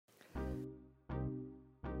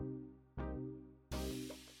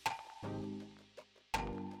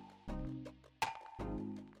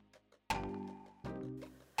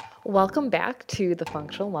Welcome back to the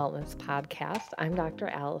Functional Wellness Podcast. I'm Dr.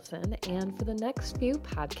 Allison, and for the next few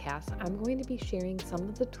podcasts, I'm going to be sharing some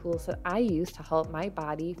of the tools that I use to help my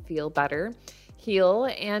body feel better, heal,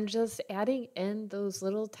 and just adding in those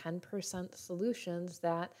little 10% solutions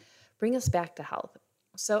that bring us back to health.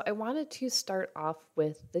 So, I wanted to start off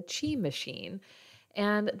with the Chi Machine.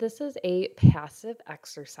 And this is a passive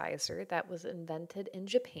exerciser that was invented in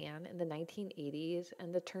Japan in the 1980s.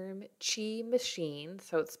 And the term Chi Machine,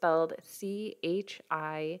 so it's spelled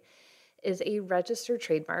CHI, is a registered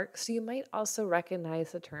trademark. So you might also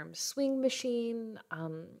recognize the term swing machine.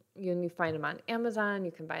 You find them on Amazon.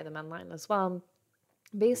 You can buy them online as well.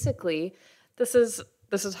 Basically, this is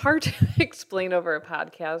hard to explain over a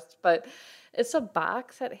podcast, but it's a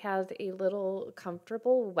box that has a little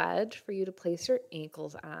comfortable wedge for you to place your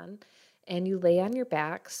ankles on, and you lay on your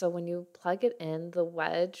back. So when you plug it in, the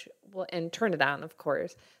wedge will, and turn it on, of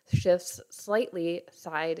course, shifts slightly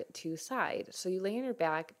side to side. So you lay on your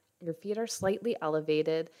back, your feet are slightly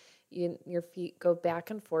elevated, your feet go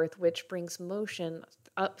back and forth, which brings motion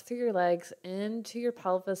up through your legs into your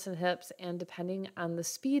pelvis and hips. And depending on the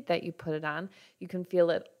speed that you put it on, you can feel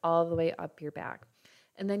it all the way up your back.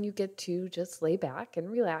 And then you get to just lay back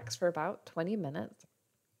and relax for about 20 minutes.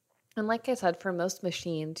 And like I said, for most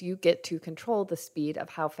machines, you get to control the speed of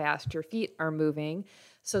how fast your feet are moving.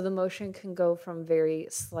 So the motion can go from very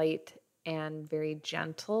slight and very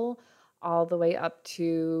gentle all the way up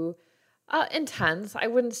to intense. I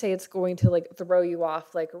wouldn't say it's going to like throw you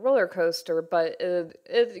off like a roller coaster, but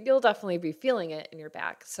you'll definitely be feeling it in your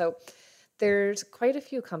back. So there's quite a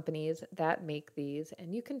few companies that make these,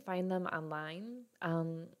 and you can find them online.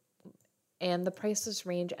 And the prices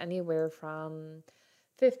range anywhere from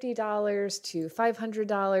 $50 to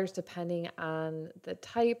 $500, depending on the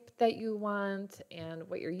type that you want and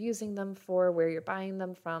what you're using them for, where you're buying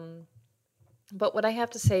them from. But what I have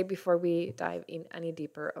to say before we dive in any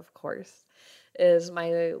deeper, of course, is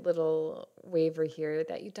my little waiver here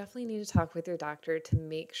that you definitely need to talk with your doctor to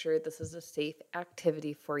make sure this is a safe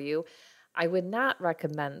activity for you. I would not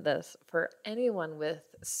recommend this for anyone with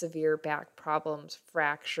severe back problems,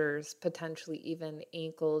 fractures, potentially even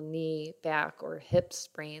ankle, knee, back, or hip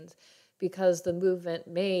sprains, because the movement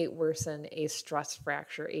may worsen a stress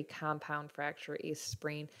fracture, a compound fracture, a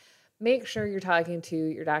sprain. Make sure you're talking to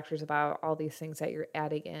your doctors about all these things that you're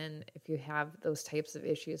adding in if you have those types of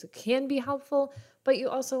issues. It can be helpful, but you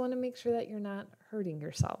also want to make sure that you're not hurting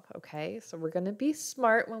yourself, okay? So we're going to be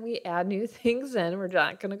smart when we add new things in. We're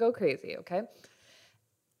not going to go crazy, okay?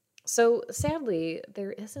 So sadly,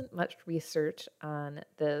 there isn't much research on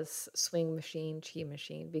this swing machine, Chi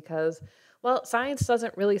machine, because, well, science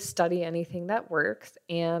doesn't really study anything that works.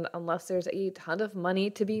 And unless there's a ton of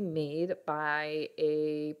money to be made by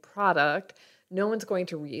a product, no one's going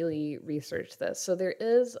to really research this. So there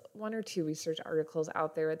is one or two research articles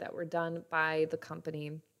out there that were done by the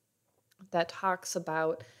company that talks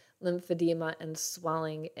about lymphedema and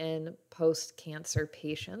swelling in post-cancer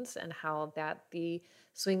patients and how that the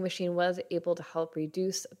swing machine was able to help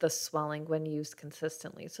reduce the swelling when used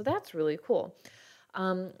consistently. So that's really cool.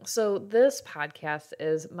 So this podcast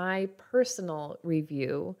is my personal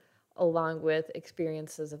review along with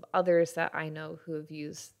experiences of others that I know who have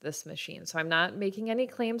used this machine. So I'm not making any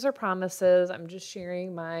claims or promises. I'm just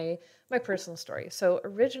sharing my personal story. So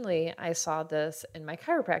originally I saw this in my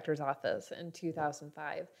chiropractor's office in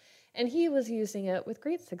 2005, and he was using it with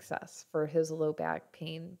great success for his low back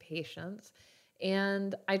pain patients.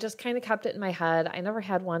 And I just kind of kept it in my head. I never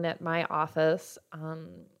had one at my office.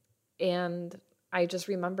 And I just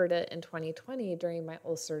remembered it in 2020 during my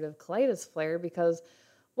ulcerative colitis flare because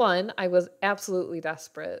one, I was absolutely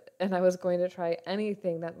desperate and I was going to try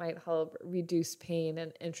anything that might help reduce pain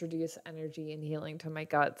and introduce energy and healing to my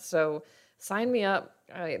gut. So sign me up.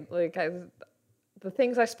 The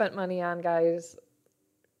things I spent money on, guys,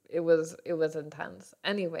 it was intense.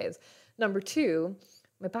 Anyways, number two,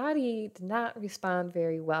 my body did not respond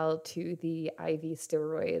very well to the IV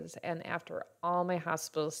steroids. And after all my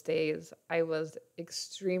hospital stays, I was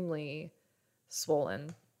extremely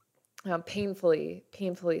swollen. Painfully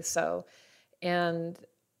so. And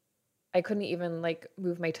I couldn't even like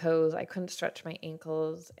move my toes. I couldn't stretch my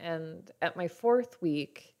ankles. And at my 4th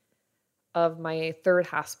week of my 3rd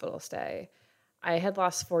hospital stay, I had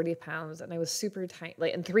lost 40 pounds and I was super tiny,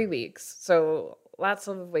 like in 3 weeks. So lots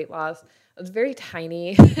of weight loss. I was very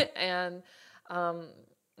tiny and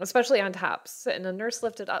especially on tops. And a nurse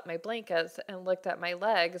lifted up my blankets and looked at my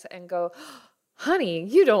legs and go, honey,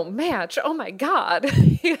 you don't match. Oh my God.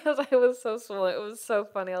 Because I was so swollen. It was so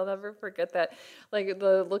funny. I'll never forget that. Like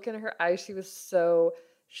the look in her eyes, she was so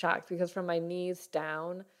shocked because from my knees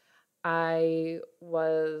down, I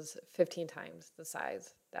was 15 times the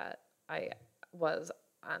size that I was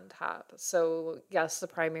on top. So yes, the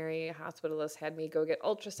primary hospitalist had me go get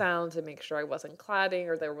ultrasounds and make sure I wasn't clotting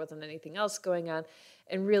or there wasn't anything else going on.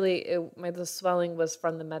 And really, the swelling was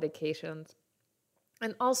from the medications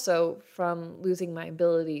and also from losing my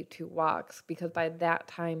ability to walk, because by that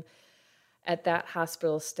time at that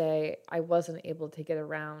hospital stay, I wasn't able to get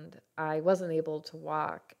around. I wasn't able to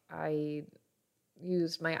walk. I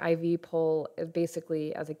used my IV pole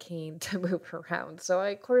basically as a cane to move around. So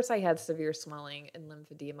of course I had severe swelling and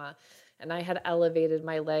lymphedema, and I had elevated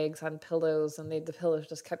my legs on pillows, and the pillows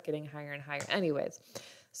just kept getting higher and higher. Anyways,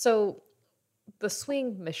 so the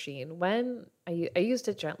swing machine, when I used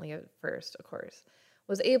it gently at first, of course,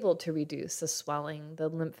 was able to reduce the swelling,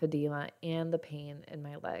 the lymphedema, and the pain in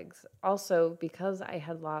my legs. Also, because I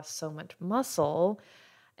had lost so much muscle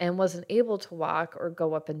and wasn't able to walk or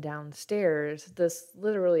go up and down stairs, this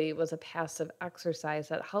literally was a passive exercise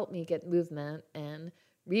that helped me get movement and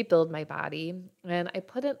rebuild my body. And I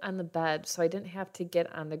put it on the bed so I didn't have to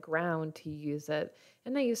get on the ground to use it.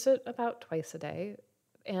 And I used it about twice a day.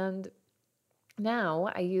 And now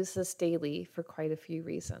I use this daily for quite a few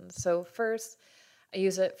reasons. So, first, I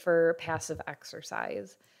use it for passive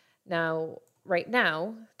exercise. Now, right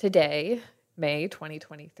now, today, May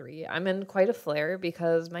 2023, I'm in quite a flare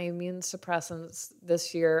because my immune suppressants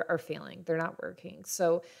this year are failing. They're not working.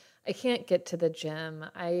 So I can't get to the gym.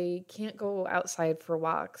 I can't go outside for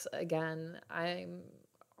walks again. I'm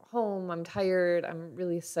home. I'm tired. I'm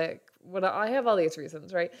really sick. I have all these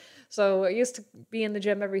reasons, right? So I used to be in the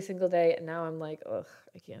gym every single day, and now I'm like, ugh,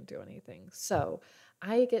 I can't do anything. So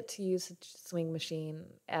I get to use the swing machine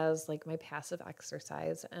as like my passive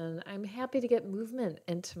exercise, and I'm happy to get movement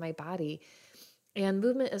into my body. And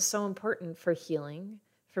movement is so important for healing,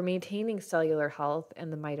 for maintaining cellular health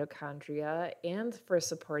and the mitochondria, and for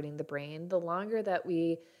supporting the brain. The longer that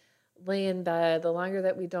we lay in bed, the longer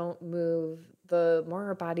that we don't move, the more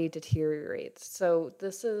our body deteriorates. So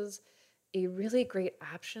this is a really great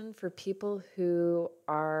option for people who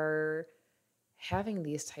are having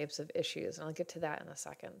these types of issues. And I'll get to that in a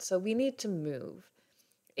second. So we need to move.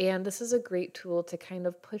 And this is a great tool to kind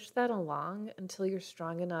of push that along until you're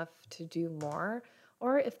strong enough to do more.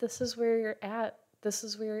 Or if this is where you're at, this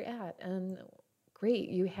is where you're at. And great,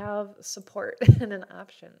 you have support and an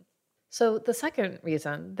option. So the second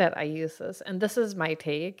reason that I use this, and this is my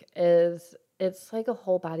take, is it's like a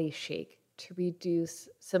whole body shake to reduce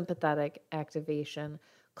sympathetic activation,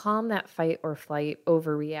 calm that fight or flight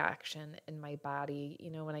overreaction in my body.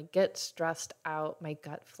 You know, when I get stressed out, my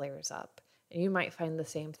gut flares up. And you might find the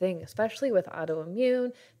same thing, especially with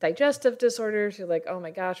autoimmune, digestive disorders. You're like, oh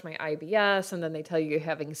my gosh, my IBS. And then they tell you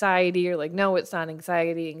have anxiety. You're like, no, it's not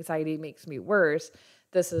anxiety. Anxiety makes me worse.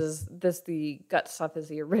 The gut stuff is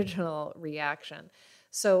the original reaction.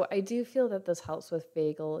 So I do feel that this helps with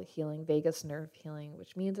vagal healing, vagus nerve healing,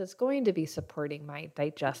 which means it's going to be supporting my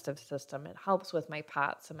digestive system. It helps with my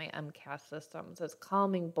POTS and my MCAS systems. It's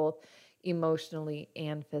calming both emotionally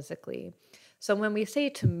and physically. So when we say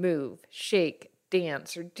to move, shake,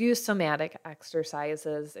 dance, or do somatic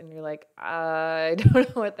exercises, and you're like, I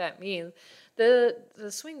don't know what that means, the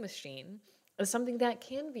swing machine is something that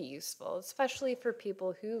can be useful, especially for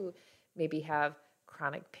people who maybe have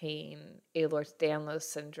chronic pain, Ehlers-Danlos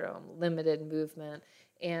syndrome, limited movement,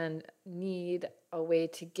 and need a way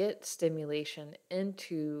to get stimulation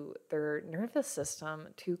into their nervous system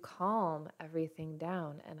to calm everything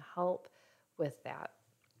down and help with that.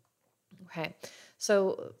 Okay,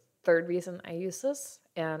 so third reason I use this,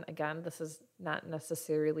 and again, this is not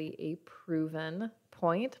necessarily a proven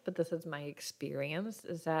point, but this is my experience,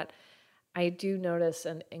 is that I do notice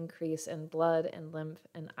an increase in blood and lymph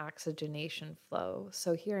and oxygenation flow.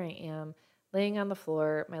 So here I am laying on the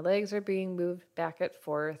floor, my legs are being moved back and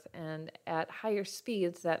forth, and at higher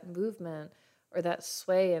speeds, that movement or that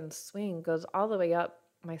sway and swing goes all the way up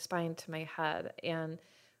my spine to my head. And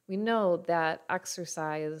we know that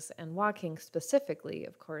exercise and walking specifically,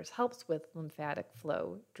 of course, helps with lymphatic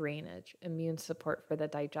flow, drainage, immune support for the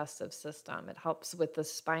digestive system. It helps with the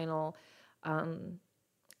spinal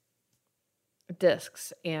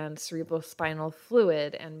discs and cerebrospinal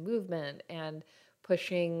fluid and movement and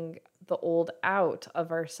pushing the old out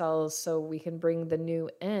of our cells so we can bring the new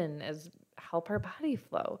in as help our body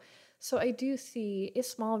flow. So I do see a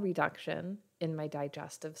small reduction in my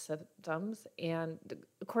digestive symptoms, and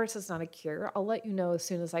of course it's not a cure. I'll let you know as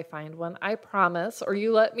soon as I find one, I promise, or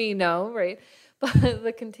you let me know, right? But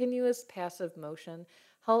the continuous passive motion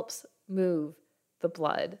helps move the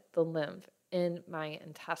blood, the lymph, in my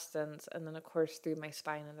intestines, and then of course through my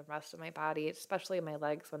spine and the rest of my body, especially my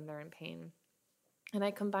legs when they're in pain. And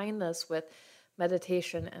I combine this with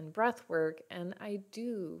meditation and breath work, and I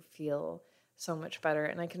do feel so much better.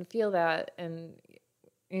 And I can feel that. And,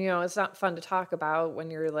 it's not fun to talk about when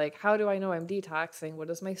you're like, how do I know I'm detoxing? What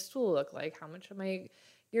does my stool look like? How much am I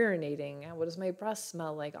urinating? And what does my breath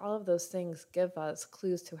smell like? All of those things give us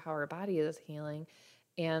clues to how our body is healing.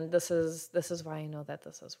 And this is why I know that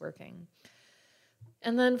this is working.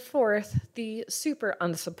 And then fourth, the super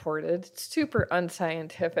unsupported, super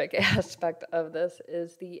unscientific aspect of this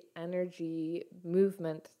is the energy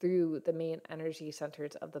movement through the main energy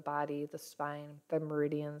centers of the body, the spine, the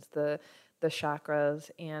meridians, the chakras.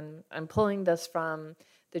 And I'm pulling this from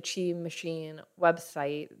the Chi Machine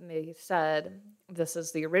website. They said, this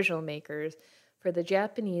is the original makers, for the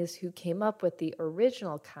Japanese who came up with the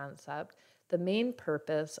original concept, the main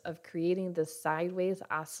purpose of creating this sideways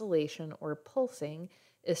oscillation or pulsing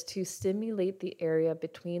is to stimulate the area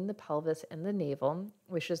between the pelvis and the navel,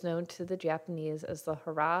 which is known to the Japanese as the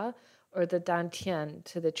hara or the dantian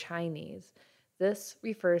to the Chinese. This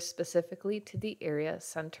refers specifically to the area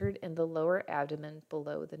centered in the lower abdomen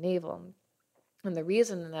below the navel. And the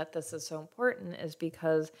reason that this is so important is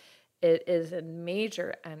because it is a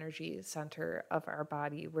major energy center of our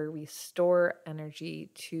body where we store energy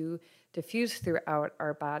to diffuse throughout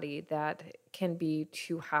our body that can be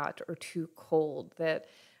too hot or too cold, that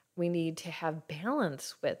we need to have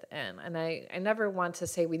balance within. And I never want to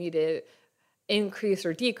say we need to increase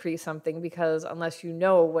or decrease something, because unless you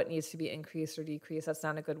know what needs to be increased or decreased, that's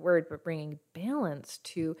not a good word. But bringing balance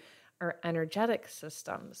to our energetic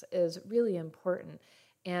systems is really important.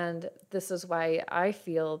 And this is why I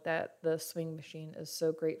feel that the swing machine is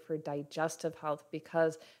so great for digestive health,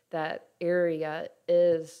 because that area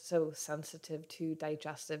is so sensitive to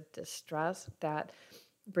digestive distress that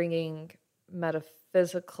bringing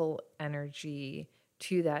metaphysical energy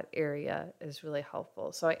to that area is really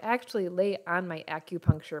helpful. So I actually lay on my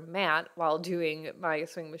acupuncture mat while doing my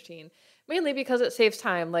swing machine, mainly because it saves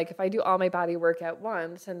time. Like if I do all my body work at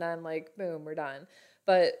once and then like, boom, we're done.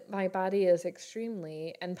 But my body is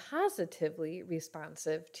extremely and positively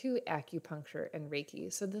responsive to acupuncture and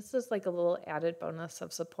Reiki. So this is like a little added bonus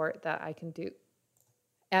of support that I can do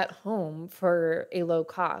at home for a low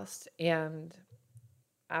cost. And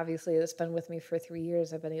obviously it's been with me for 3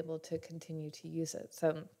 years. I've been able to continue to use it.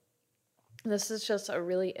 So this is just a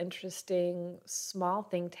really interesting small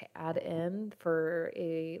thing to add in for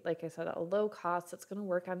like I said, a low cost that's going to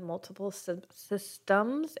work on multiple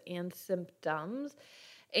systems and symptoms.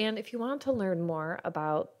 And if you want to learn more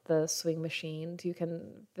about the swing machines, you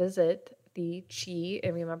can visit the Chi,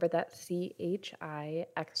 and remember that CHI,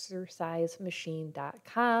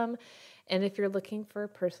 exercisemachine.com. And if you're looking for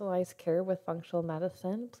personalized care with functional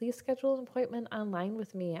medicine, please schedule an appointment online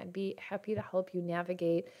with me. I'd be happy to help you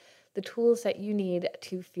navigate the tools that you need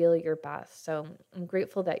to feel your best. So I'm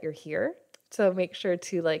grateful that you're here. So make sure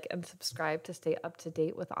to like and subscribe to stay up to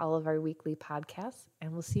date with all of our weekly podcasts,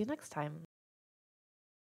 and we'll see you next time.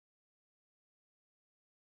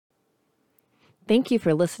 Thank you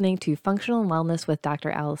for listening to Functional Wellness with Dr.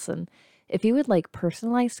 Allison. If you would like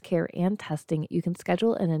personalized care and testing, you can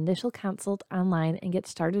schedule an initial consult online and get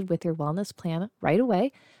started with your wellness plan right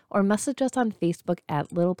away, or message us on Facebook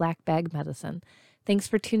at Little Black Bag Medicine. Thanks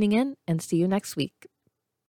for tuning in, and see you next week.